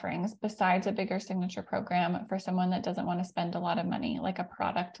few offerings besides a bigger signature program for someone that doesn't want to spend a lot of money, like a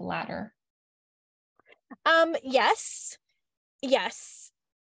product ladder? Yes.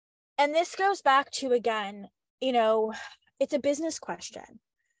 And this goes back to, again, it's a business question.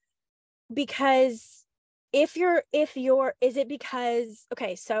 Because okay,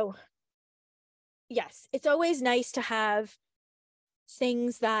 so yes, it's always nice to have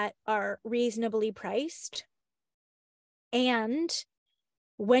things that are reasonably priced. And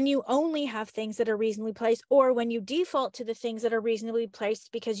when you only have things that are reasonably priced, or when you default to the things that are reasonably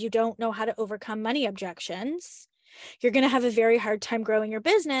priced because you don't know how to overcome money objections, you're going to have a very hard time growing your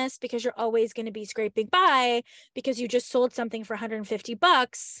business, because you're always going to be scraping by because you just sold something for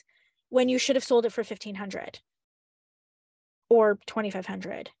 $150 when you should have sold it for $1,500 or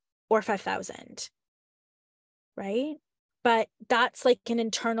 $2,500 or $5,000, right? But that's like an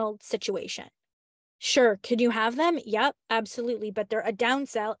internal situation. Sure, can you have them? Yep, absolutely. But they're a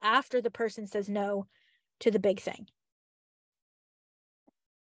downsell after the person says no to the big thing.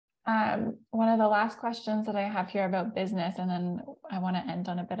 One of the last questions that I have here about business, and then I want to end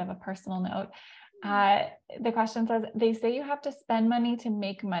on a bit of a personal note. The question says, they say you have to spend money to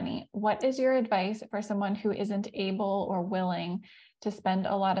make money. What is your advice for someone who isn't able or willing to spend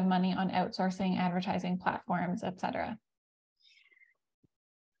a lot of money on outsourcing, advertising platforms, etc.?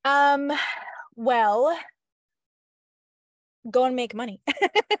 Well, go and make money.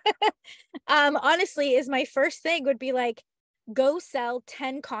 Honestly, is my first thing would be like, go sell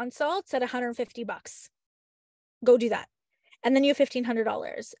 10 consults at $150. Go do that. And then you have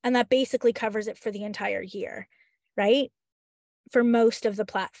 $1,500. And that basically covers it for the entire year, right? For most of the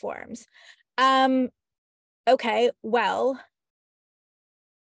platforms. Okay, well,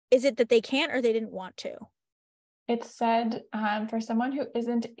 is it that they can't or they didn't want to? It said for someone who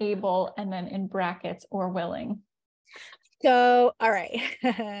isn't able, and then in brackets, or willing. So, all right.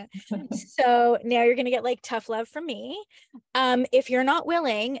 So now you're going to get like tough love from me. If you're not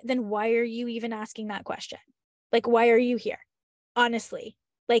willing, then why are you even asking that question? Like, why are you here? Honestly,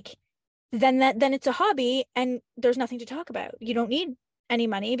 like, then it's a hobby and there's nothing to talk about. You don't need any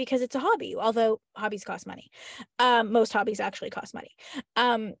money because it's a hobby, although hobbies cost money. Most hobbies actually cost money.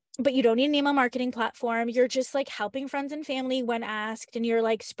 But you don't need an email marketing platform. You're just like helping friends and family when asked, and you're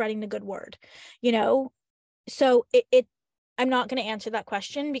like spreading the good word, you know? So I'm not going to answer that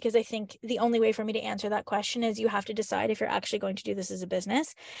question, because I think the only way for me to answer that question is you have to decide if you're actually going to do this as a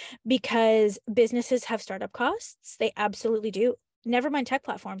business, because businesses have startup costs. They absolutely do. Never mind tech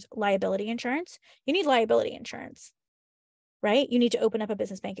platforms, liability insurance. You need liability insurance, right? You need to open up a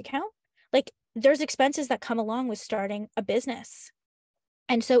business bank account. Like, there's expenses that come along with starting a business.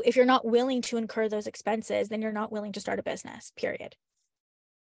 And so if you're not willing to incur those expenses, then you're not willing to start a business, period.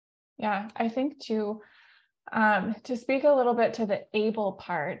 Yeah, I think to speak a little bit to the able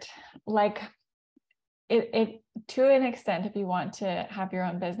part, like it to an extent, if you want to have your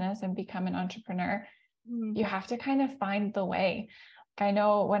own business and become an entrepreneur, you have to kind of find the way. I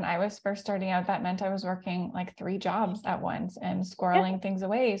know when I was first starting out, that meant I was working like 3 jobs at once and squirreling things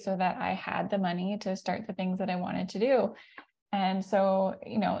away so that I had the money to start the things that I wanted to do. And so,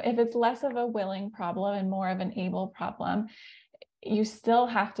 if it's less of a willing problem and more of an able problem, you still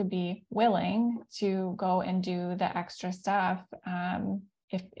have to be willing to go and do the extra stuff.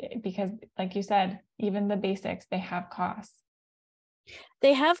 Because like you said, even the basics, they have costs.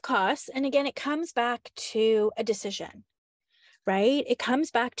 They have costs. And again, it comes back to a decision, right? It comes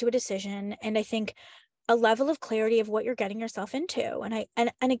back to a decision. And I think a level of clarity of what you're getting yourself into.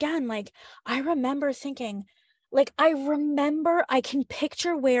 And again, like, I remember thinking, like, I can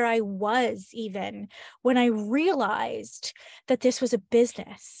picture where I was even when I realized that this was a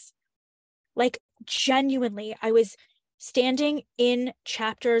business. Like, genuinely, I was standing in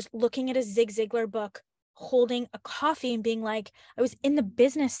Chapters, looking at a Zig Ziglar book, holding a coffee and being like, I was in the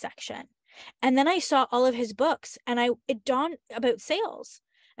business section. And then I saw all of his books and it dawned about sales.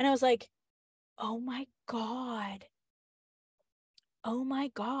 And I was like, oh my God. Oh my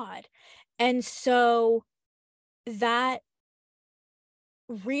God. And so that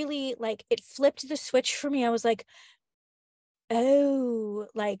really, like, it flipped the switch for me. I was like, oh,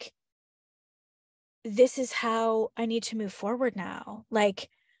 like, this is how I need to move forward now. Like,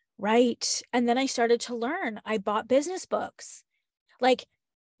 right. And then I started to learn. I bought business books. Like,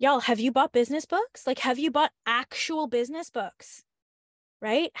 y'all, have you bought business books? Like, have you bought actual business books?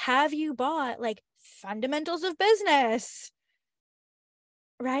 Right? Have you bought like fundamentals of business?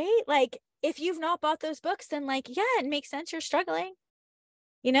 Right? Like, if you've not bought those books, then like, yeah, it makes sense you're struggling.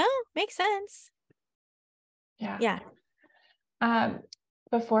 Makes sense. Yeah.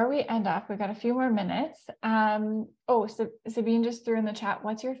 Before we end up, we've got a few more minutes. So Sabine just threw in the chat,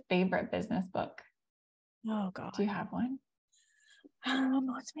 what's your favorite business book? Oh God. Do you have one?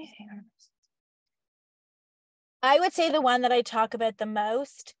 What's my favorite? I would say the one that I talk about the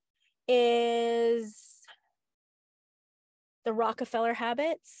most is The Rockefeller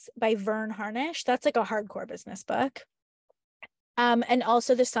Habits by Vern Harnish. That's like a hardcore business book. And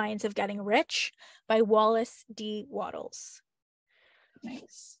also The Science of Getting Rich by Wallace D. Wattles.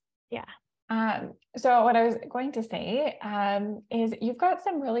 Nice. Yeah. So what I was going to say is you've got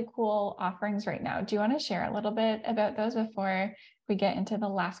some really cool offerings right now. Do you want to share a little bit about those before we get into the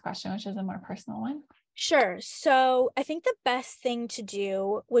last question, which is a more personal one? Sure. So I think the best thing to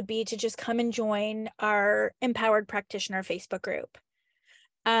do would be to just come and join our Empowered Practitioner Facebook group.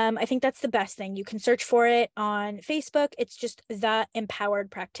 I think that's the best thing. You can search for it on Facebook. It's just The Empowered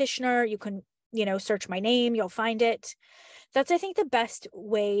Practitioner. You can, search my name, you'll find it. That's, I think, the best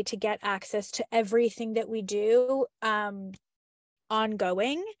way to get access to everything that we do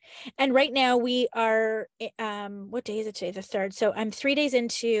ongoing. And right now we are, what day is it today? The 3rd. So I'm 3 days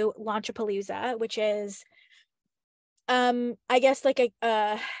into Launchapalooza, which is, I guess like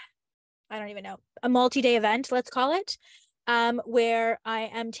I don't even know, a multi-day event, let's call it, where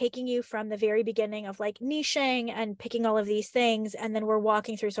I am taking you from the very beginning of like niching and picking all of these things. And then we're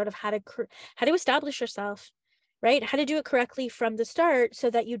walking through sort of how to establish yourself, right? How to do it correctly from the start so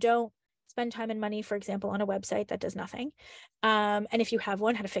that you don't spend time and money, for example, on a website that does nothing. And if you have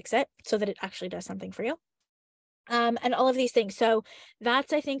one, how to fix it so that it actually does something for you. And all of these things. So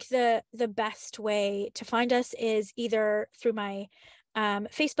that's, I think, the best way to find us is either through my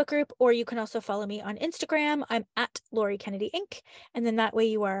Facebook group, or you can also follow me on Instagram. I'm at Lori Kennedy Inc. And then that way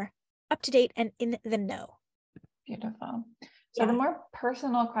you are up to date and in the know. Beautiful. So the more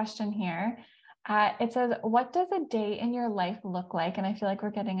personal question here, it says, what does a day in your life look like? And I feel like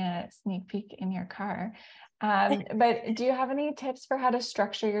we're getting a sneak peek in your car. But do you have any tips for how to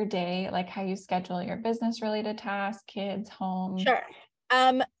structure your day? Like how you schedule your business related tasks, kids, home? Sure.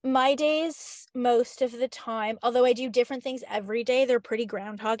 My days, most of the time, although I do different things every day, they're pretty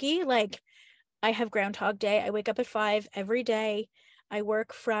groundhoggy. Like I have Groundhog Day. I wake up at 5 every day. I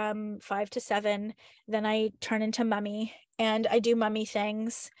work from 5 to 7. Then I turn into mummy and I do mummy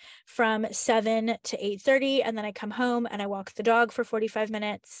things from 7 to 8:30. And then I come home and I walk the dog for 45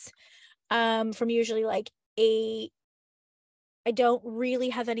 minutes. From usually like 8. I don't really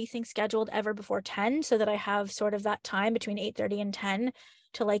have anything scheduled ever before 10, so that I have sort of that time between 8:30 and 10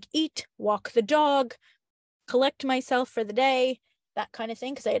 to like eat, walk the dog, collect myself for the day, that kind of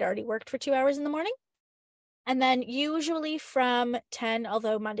thing, because I had already worked for 2 hours in the morning. And then usually from 10,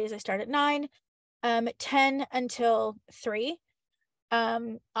 although Mondays I start at 9, 10 until 3.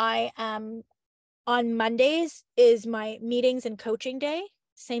 I am on Mondays is my meetings and coaching day.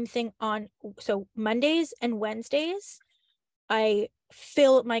 Same thing so Mondays and Wednesdays, I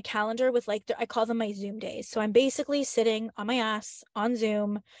fill my calendar with like, I call them my Zoom days. So I'm basically sitting on my ass on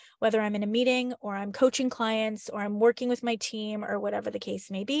Zoom, whether I'm in a meeting or I'm coaching clients or I'm working with my team or whatever the case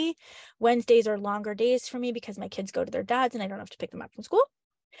may be. Wednesdays are longer days for me because my kids go to their dads and I don't have to pick them up from school.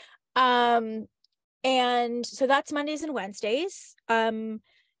 And so that's Mondays and Wednesdays.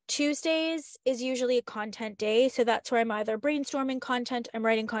 Tuesdays is usually a content day. So that's where I'm either brainstorming content, I'm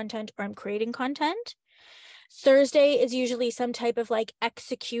writing content, or I'm creating content. Thursday is usually some type of like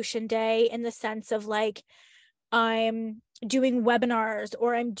execution day, in the sense of like I'm doing webinars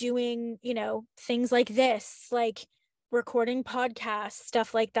or I'm doing, things like this, like recording podcasts,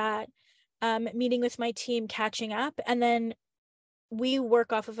 stuff like that, meeting with my team, catching up. And then we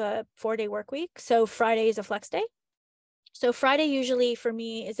work off of a 4-day work week. So Friday is a flex day. So Friday usually for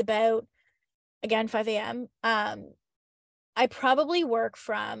me is about, again, 5 a.m. I probably work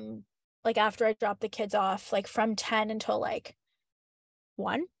from like after I drop the kids off, like from 10 until like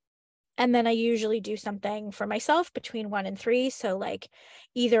 1. And then I usually do something for myself between 1 and 3. So like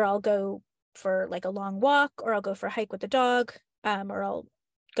either I'll go for like a long walk, or I'll go for a hike with the dog, or I'll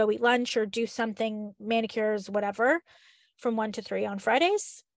go eat lunch or do something, manicures, whatever, from 1 to 3 on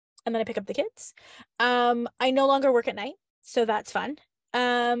Fridays. And then I pick up the kids. I no longer work at night, so that's fun.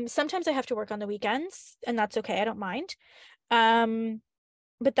 Sometimes I have to work on the weekends, and that's okay. I don't mind.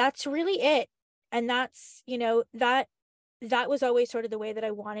 But that's really it. And that's, that was always sort of the way that I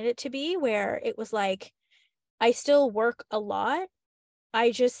wanted it to be, where it was like, I still work a lot.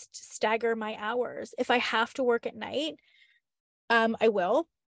 I just stagger my hours. If I have to work at night, I will.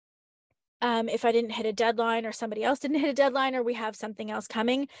 If I didn't hit a deadline, or somebody else didn't hit a deadline, or we have something else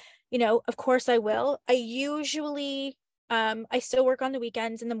coming, of course I will. I usually, I still work on the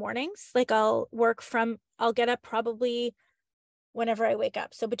weekends in the mornings. Like I'll get up probably whenever I wake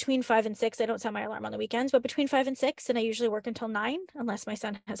up. So between 5 and 6, I don't set my alarm on the weekends, but between 5 and 6, and I usually work until 9, unless my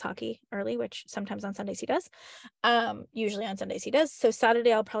son has hockey early, which sometimes on Sundays he does. Usually on Sundays he does. So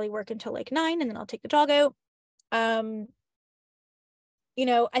Saturday I'll probably work until like 9, and then I'll take the dog out. I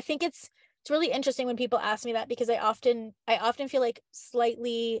think it's really interesting when people ask me that, because I often feel like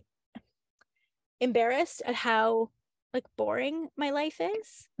slightly embarrassed at how like boring my life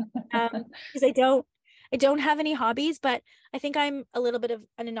is. Because I don't have any hobbies, but I think I'm a little bit of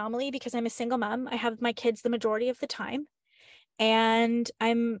an anomaly because I'm a single mom. I have my kids the majority of the time, and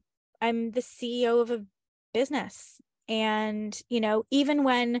I'm the CEO of a business. And, even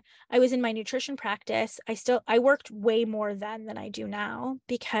when I was in my nutrition practice, I worked way more then than I do now,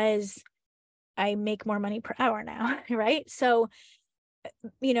 because I make more money per hour now, right? So,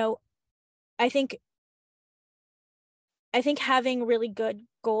 I think having really good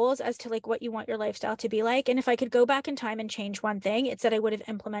goals as to like what you want your lifestyle to be like. And if I could go back in time and change one thing, it's that I would have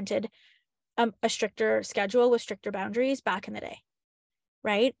implemented a stricter schedule with stricter boundaries back in the day,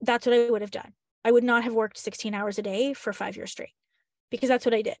 right? That's what I would have done. I would not have worked 16 hours a day for 5 years straight, because that's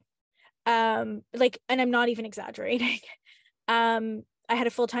what I did. And I'm not even exaggerating. I had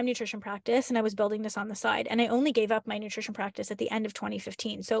a full-time nutrition practice, and I was building this on the side, and I only gave up my nutrition practice at the end of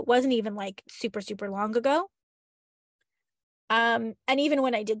 2015. So it wasn't even like super, super long ago. And even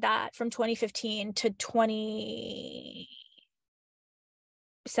when I did that from 2015 to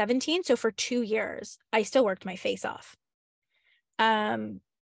 17. So for 2 years, I still worked my face off. And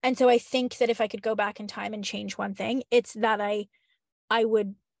so I think that if I could go back in time and change one thing, it's that I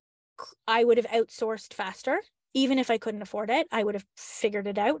would have outsourced faster. Even if I couldn't afford it, I would have figured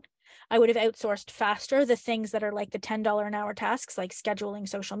it out. I would have outsourced faster the things that are like the $10 an hour tasks, like scheduling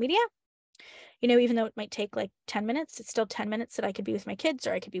social media. You know, even though it might take like 10 minutes, it's still 10 minutes that I could be with my kids,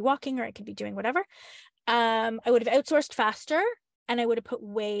 or I could be walking, or I could be doing whatever. I would have outsourced faster, and I would have put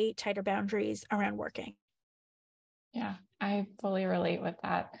way tighter boundaries around working. Yeah, I fully relate with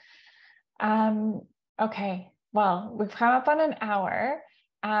that. Okay, well, we've come up on an hour.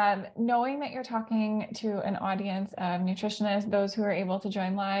 Knowing that you're talking to an audience of nutritionists, those who are able to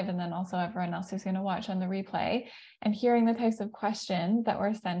join live, and then also everyone else who's going to watch on the replay, and hearing the types of questions that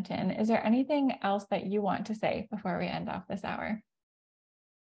were sent in, is there anything else that you want to say before we end off this hour?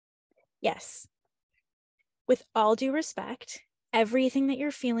 Yes. With all due respect, everything that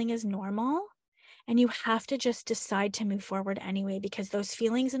you're feeling is normal, and you have to just decide to move forward anyway, because those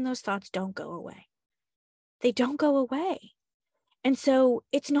feelings and those thoughts don't go away. They don't go away. And so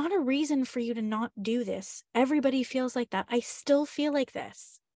it's not a reason for you to not do this. Everybody feels like that. I still feel like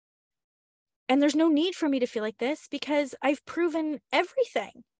this. And there's no need for me to feel like this because I've proven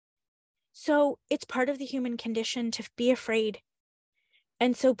everything. So it's part of the human condition to be afraid.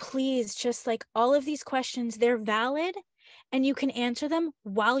 And so please, just like all of these questions, they're valid and you can answer them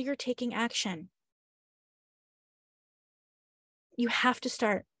while you're taking action. You have to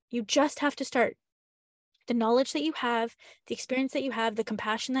start. You just have to start. The knowledge that you have, the experience that you have, the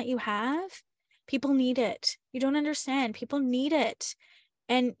compassion that you have, people need it. You don't understand. People need it.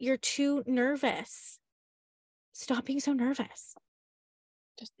 And you're too nervous. Stop being so nervous.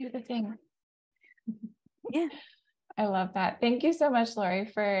 Just do the thing. Yeah. I love that. Thank you so much, Lori,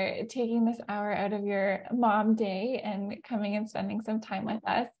 for taking this hour out of your mom day and coming and spending some time with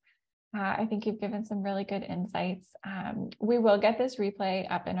us. I think you've given some really good insights. We will get this replay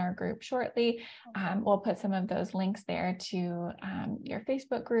up in our group shortly. We'll put some of those links there to your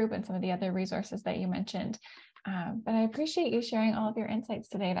Facebook group and some of the other resources that you mentioned. But I appreciate you sharing all of your insights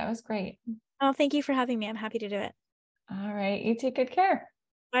today. That was great. Oh, thank you for having me. I'm happy to do it. All right. You take good care.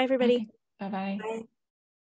 Bye, everybody. Okay. Bye-bye. Bye.